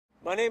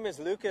My name is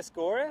Lucas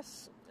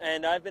Goris,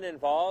 and I've been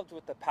involved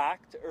with the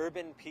PACT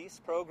Urban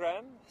Peace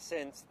Program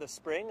since the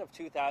spring of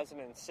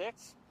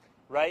 2006,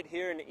 right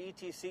here in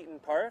E.T. Seton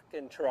Park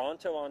in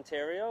Toronto,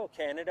 Ontario,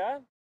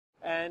 Canada.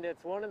 And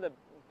it's one of the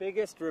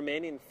biggest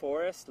remaining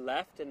forests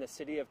left in the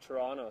city of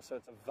Toronto, so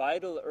it's a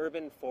vital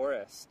urban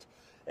forest.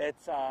 It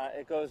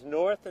goes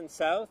north and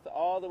south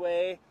all the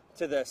way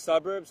to the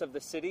suburbs of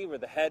the city where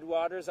the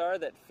headwaters are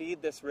that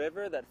feed this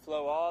river that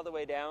flow all the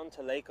way down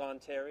to Lake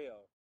Ontario.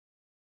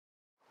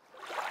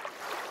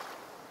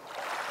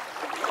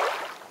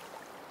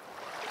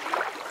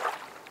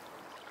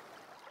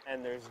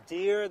 And there's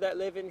deer that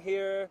live in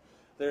here,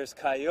 there's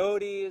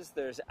coyotes,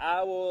 there's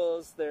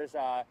owls, there's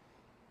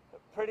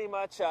pretty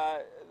much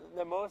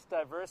the most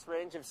diverse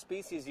range of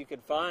species you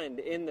could find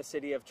in the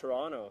city of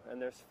Toronto.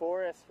 And there's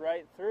forests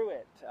right through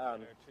it.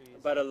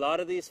 But a lot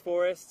of these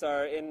forests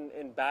are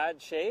in bad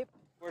shape.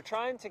 We're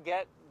trying to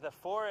get the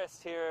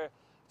forests here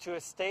to a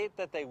state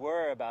that they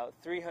were about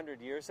 300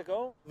 years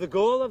ago. The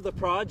goal of the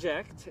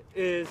project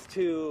is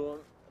to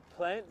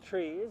plant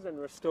trees and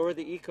restore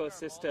the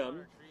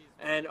ecosystem,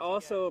 and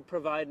also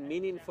provide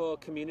meaningful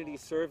community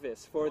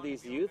service for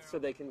these youth so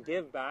they can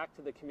give back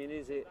to the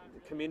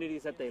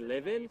communities that they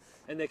live in,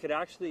 and they could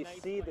actually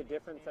see the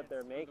difference that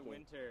they're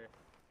making.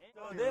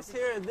 So this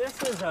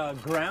is a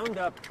ground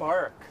up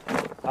bark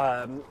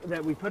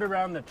that we put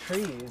around the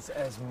trees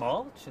as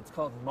mulch. It's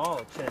called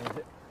mulch,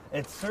 and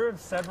it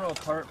serves several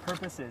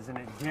purposes, and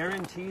it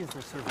guarantees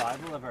the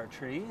survival of our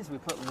trees. We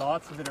put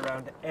lots of it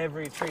around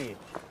every tree.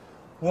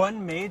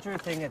 One major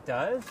thing it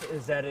does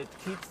is that it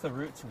keeps the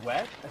roots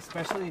wet,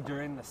 especially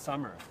during the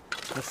summer.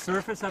 The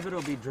surface of it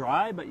will be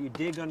dry, but you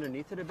dig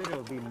underneath it a bit, it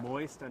will be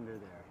moist under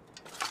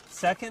there.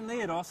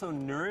 Secondly, it also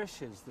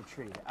nourishes the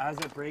tree. As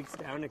it breaks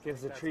down, it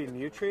gives the tree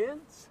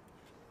nutrients.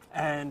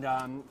 And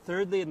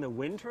thirdly, in the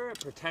winter, it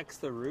protects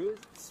the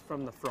roots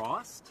from the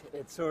frost.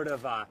 It sort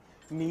of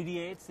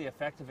mediates the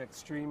effect of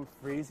extreme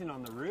freezing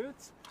on the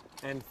roots.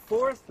 And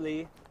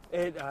fourthly,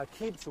 it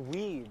keeps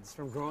weeds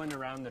from growing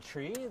around the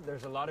tree.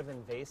 There's a lot of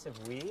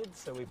invasive weeds,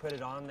 so we put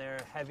it on there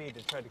heavy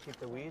to try to keep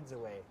the weeds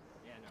away.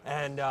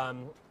 And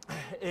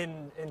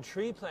in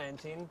tree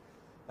planting,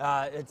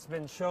 it's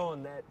been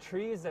shown that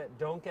trees that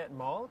don't get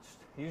mulched,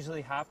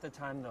 usually half the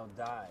time they'll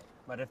die.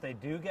 But if they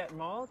do get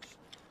mulched,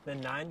 then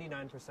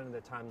 99% of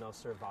the time they'll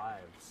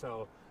survive.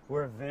 So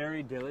we're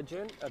very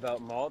diligent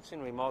about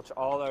mulching. We mulch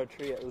all our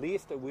tree, at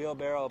least a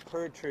wheelbarrow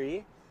per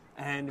tree.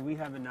 And we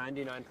have a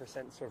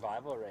 99%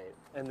 survival rate.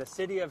 And the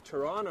city of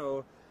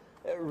Toronto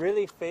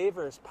really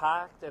favors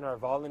PACT and our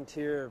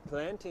volunteer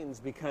plantings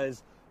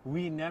because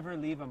we never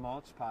leave a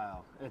mulch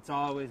pile.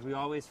 We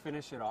always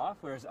finish it off,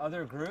 whereas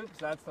other groups,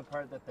 that's the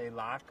part that they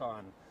lack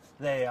on.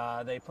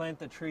 They plant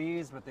the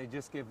trees, but they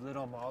just give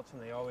little mulch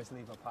and they always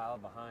leave a pile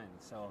behind.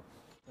 So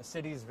the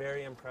city's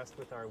very impressed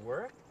with our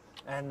work,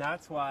 and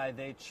that's why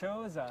they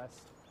chose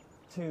us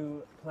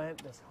to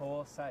plant this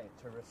whole site,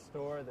 to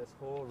restore this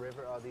whole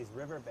river, these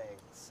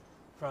riverbanks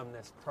from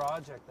this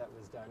project that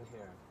was done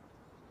here.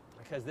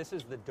 Because this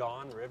is the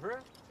Don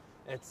River.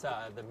 It's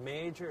the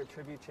major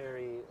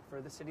tributary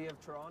for the city of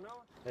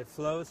Toronto. It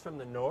flows from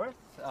the north.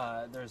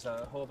 There's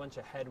a whole bunch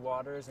of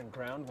headwaters and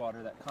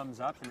groundwater that comes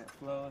up, and it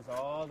flows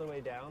all the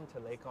way down to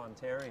Lake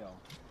Ontario.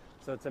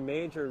 So it's a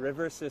major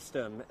river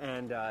system,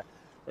 and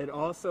it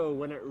also,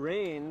 when it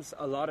rains,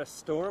 a lot of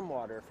storm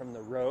water from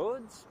the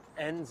roads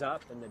ends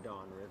up in the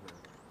Don River.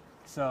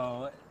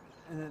 So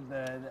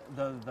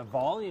the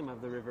volume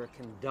of the river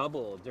can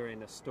double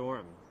during a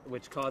storm,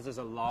 which causes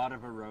a lot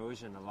of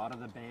erosion. A lot of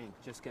the bank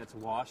just gets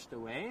washed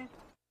away.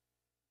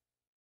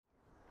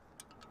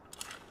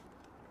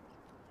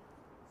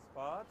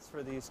 Spots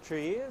for these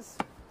trees.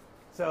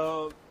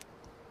 So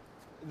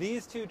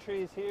these two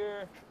trees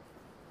here,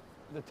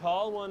 the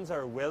tall ones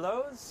are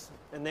willows,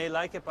 and they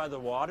like it by the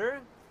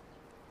water.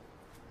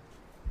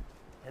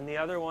 And the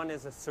other one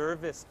is a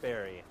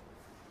serviceberry.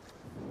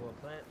 We'll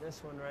plant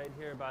this one right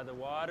here by the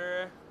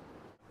water.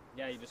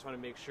 Yeah, you just want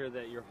to make sure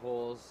that your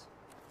hole's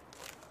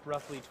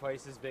roughly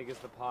twice as big as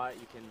the pot.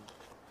 You can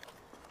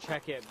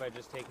check it by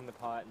just taking the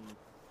pot and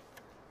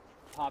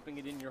popping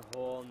it in your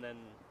hole, and then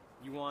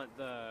you want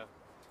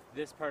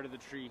this part of the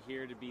tree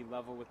here to be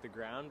level with the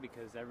ground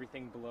because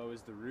everything below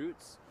is the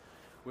roots,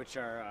 which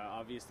are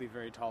obviously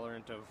very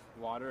tolerant of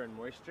water and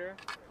moisture.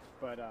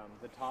 But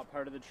the top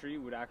part of the tree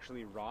would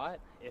actually rot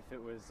if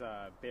it was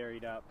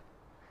buried up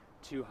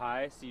too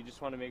high, so you just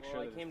want to make sure.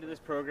 I came to this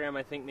program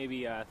I think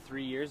maybe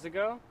 3 years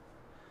ago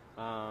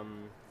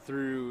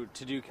to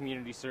do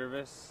community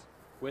service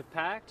with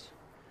PACT,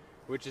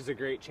 which is a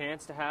great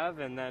chance to have,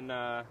 and then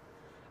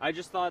I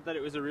just thought that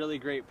it was a really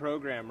great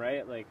program,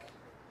 right? Like,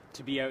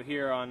 to be out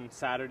here on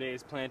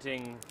Saturdays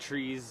planting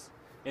trees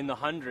in the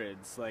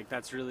hundreds, like,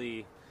 that's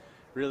really,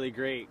 really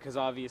great, because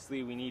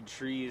obviously we need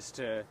trees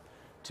to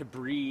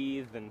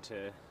breathe and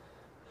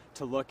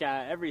to look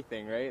at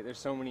everything, right? There's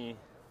so many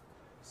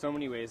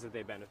ways that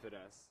they benefit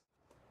us.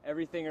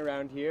 Everything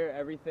around here,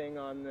 everything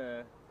on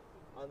the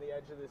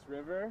edge of this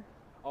river,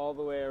 all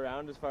the way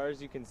around as far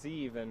as you can see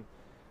even,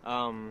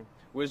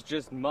 was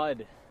just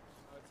mud.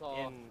 It's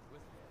all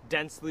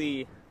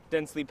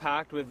densely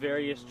packed with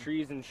various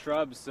trees and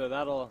shrubs,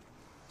 so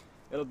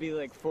it'll be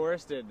like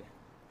forested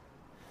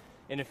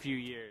in a few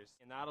years,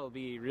 and that'll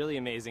be really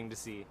amazing to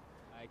see.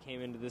 I came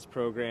into this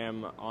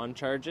program on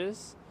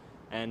charges,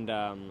 and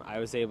I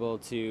was able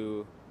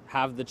to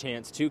have the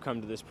chance to come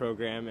to this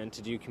program and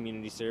to do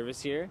community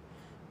service here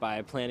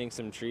by planting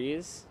some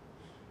trees,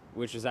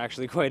 which was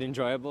actually quite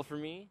enjoyable for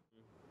me.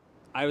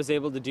 I was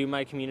able to do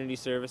my community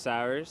service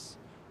hours,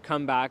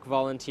 come back,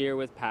 volunteer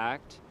with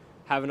PACT,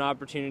 have an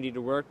opportunity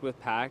to work with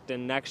PACT,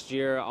 and next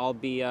year I'll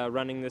be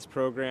running this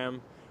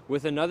program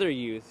with another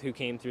youth who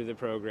came through the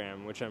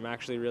program, which I'm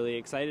actually really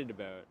excited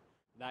about.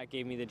 That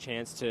gave me the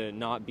chance to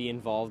not be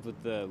involved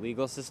with the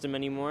legal system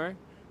anymore,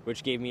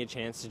 which gave me a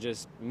chance to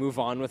just move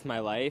on with my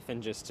life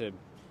and just to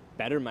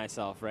better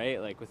myself, right?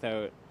 Like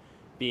without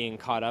being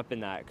caught up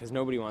in that, because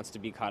nobody wants to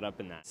be caught up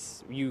in that.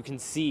 You can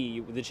see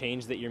the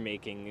change that you're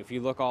making. If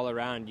you look all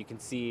around, you can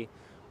see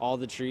all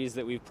the trees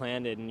that we've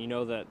planted, and you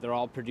know that they're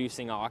all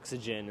producing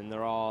oxygen, and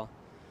they're all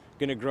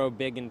going to grow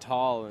big and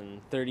tall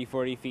and 30,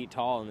 40 feet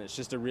tall, and it's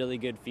just a really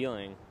good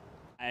feeling.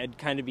 I'd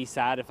kind of be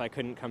sad if I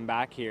couldn't come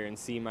back here and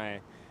see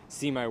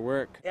my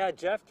work. Yeah,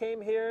 Jeff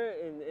came here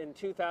in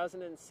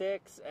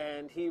 2006,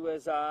 and he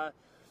was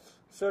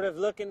sort of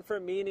looking for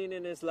meaning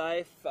in his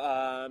life,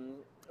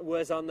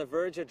 was on the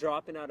verge of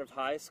dropping out of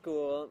high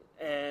school,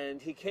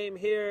 and he came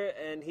here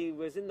and he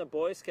was in the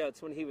Boy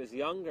Scouts when he was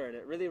younger, and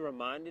it really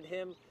reminded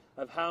him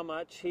of how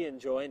much he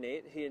enjoys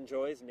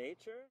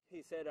nature.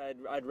 He said,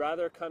 I'd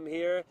rather come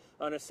here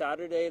on a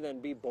Saturday than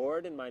be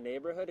bored in my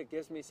neighborhood. It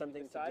gives me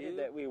something to do.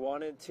 That we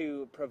wanted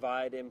to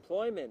provide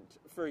employment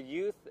for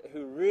youth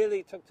who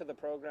really took to the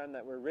program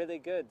that were really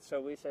good. So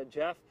we said,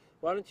 Jeff,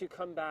 why don't you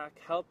come back,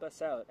 help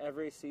us out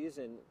every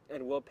season,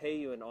 and we'll pay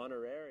you an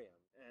honorarium.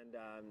 And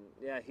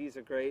yeah, he's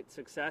a great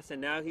success, and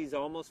now he's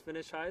almost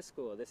finished high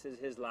school. This is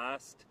his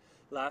last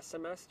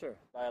semester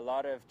by a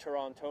lot of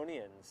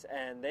Torontonians,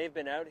 and they've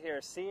been out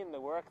here seeing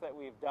the work that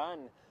we've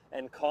done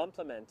and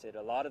complimented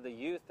a lot of the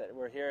youth that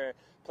were here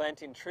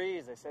planting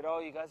trees. They said, oh,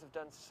 you guys have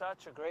done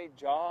such a great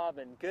job,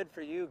 and good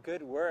for you,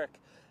 good work.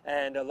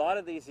 And a lot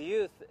of these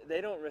youth,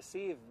 they don't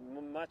receive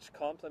much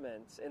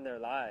compliments in their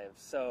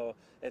lives, so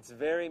it's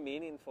very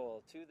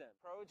meaningful to them.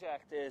 The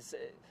project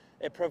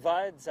it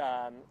provides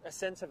a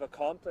sense of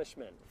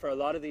accomplishment for a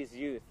lot of these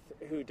youth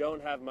who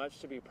don't have much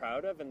to be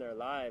proud of in their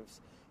lives,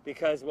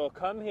 because we'll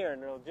come here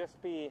and it'll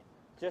just be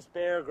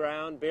bare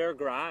ground, bare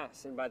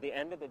grass, and by the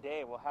end of the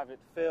day we'll have it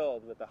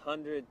filled with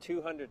 100,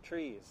 200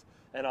 trees.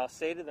 And I'll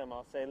say to them,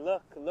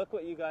 look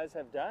what you guys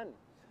have done.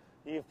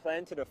 You've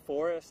planted a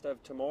forest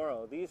of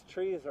tomorrow. These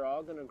trees are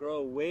all going to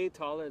grow way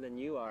taller than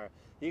you are.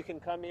 You can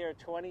come here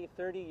 20,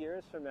 30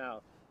 years from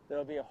now.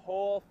 There'll be a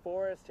whole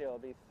forest here. It'll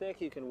be thick.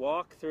 You can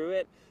walk through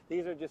it.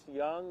 These are just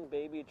young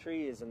baby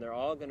trees, and they're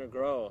all going to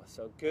grow.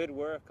 So good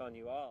work on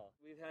you all.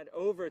 We've had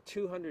over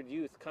 200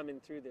 youth coming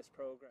through this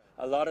program.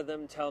 A lot of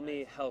them tell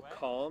me how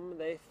calm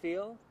they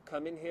feel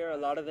coming here. A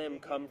lot of them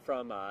come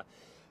from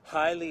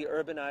highly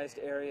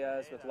urbanized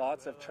areas with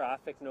lots of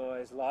traffic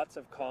noise, lots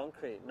of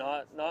concrete,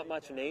 not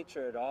much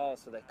nature at all.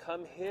 So they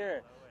come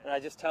here, and I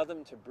just tell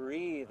them to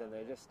breathe, and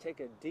they just take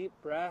a deep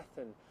breath,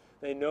 and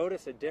they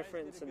notice a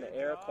difference in the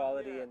air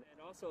quality. And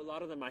also a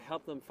lot of them, I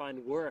help them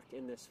find work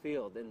in this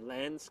field, in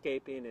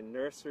landscaping, in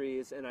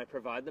nurseries, and I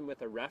provide them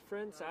with a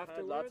reference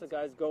afterwards. Lots of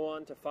guys go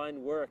on to find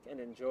work and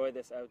enjoy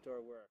this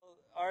outdoor work.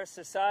 Our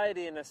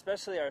society, and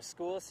especially our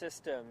school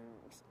system,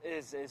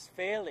 is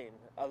failing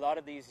a lot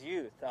of these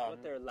youth.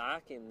 What they're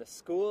lacking, the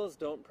schools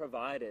don't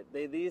provide it.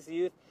 These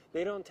youth,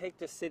 they don't take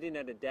to sitting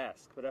at a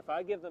desk. But if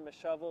I give them a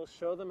shovel,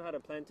 show them how to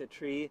plant a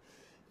tree,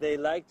 they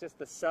like just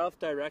the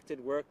self-directed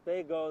work.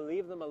 They go,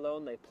 leave them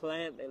alone, they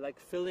plant, they like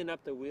filling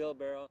up the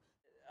wheelbarrow.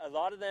 A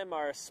lot of them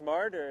are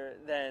smarter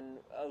than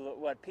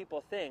what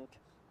people think,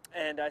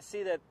 and I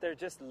see that they're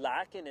just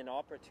lacking in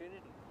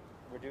opportunity.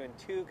 We're doing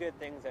two good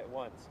things at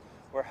once.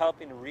 We're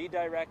helping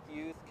redirect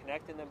youth,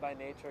 connecting them by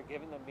nature,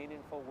 giving them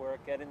meaningful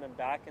work, getting them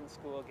back in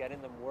school,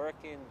 getting them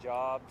working,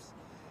 jobs,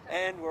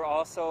 and we're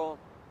also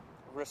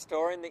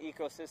restoring the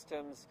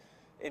ecosystems,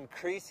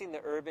 increasing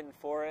the urban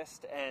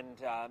forest,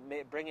 and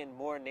bringing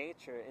more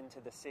nature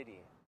into the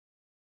city.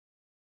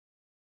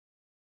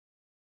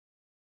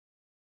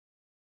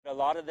 A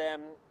lot of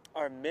them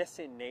are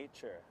missing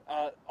nature.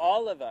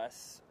 All of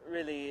us,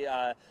 really,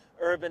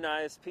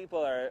 urbanized people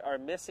are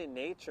missing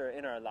nature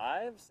in our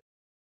lives.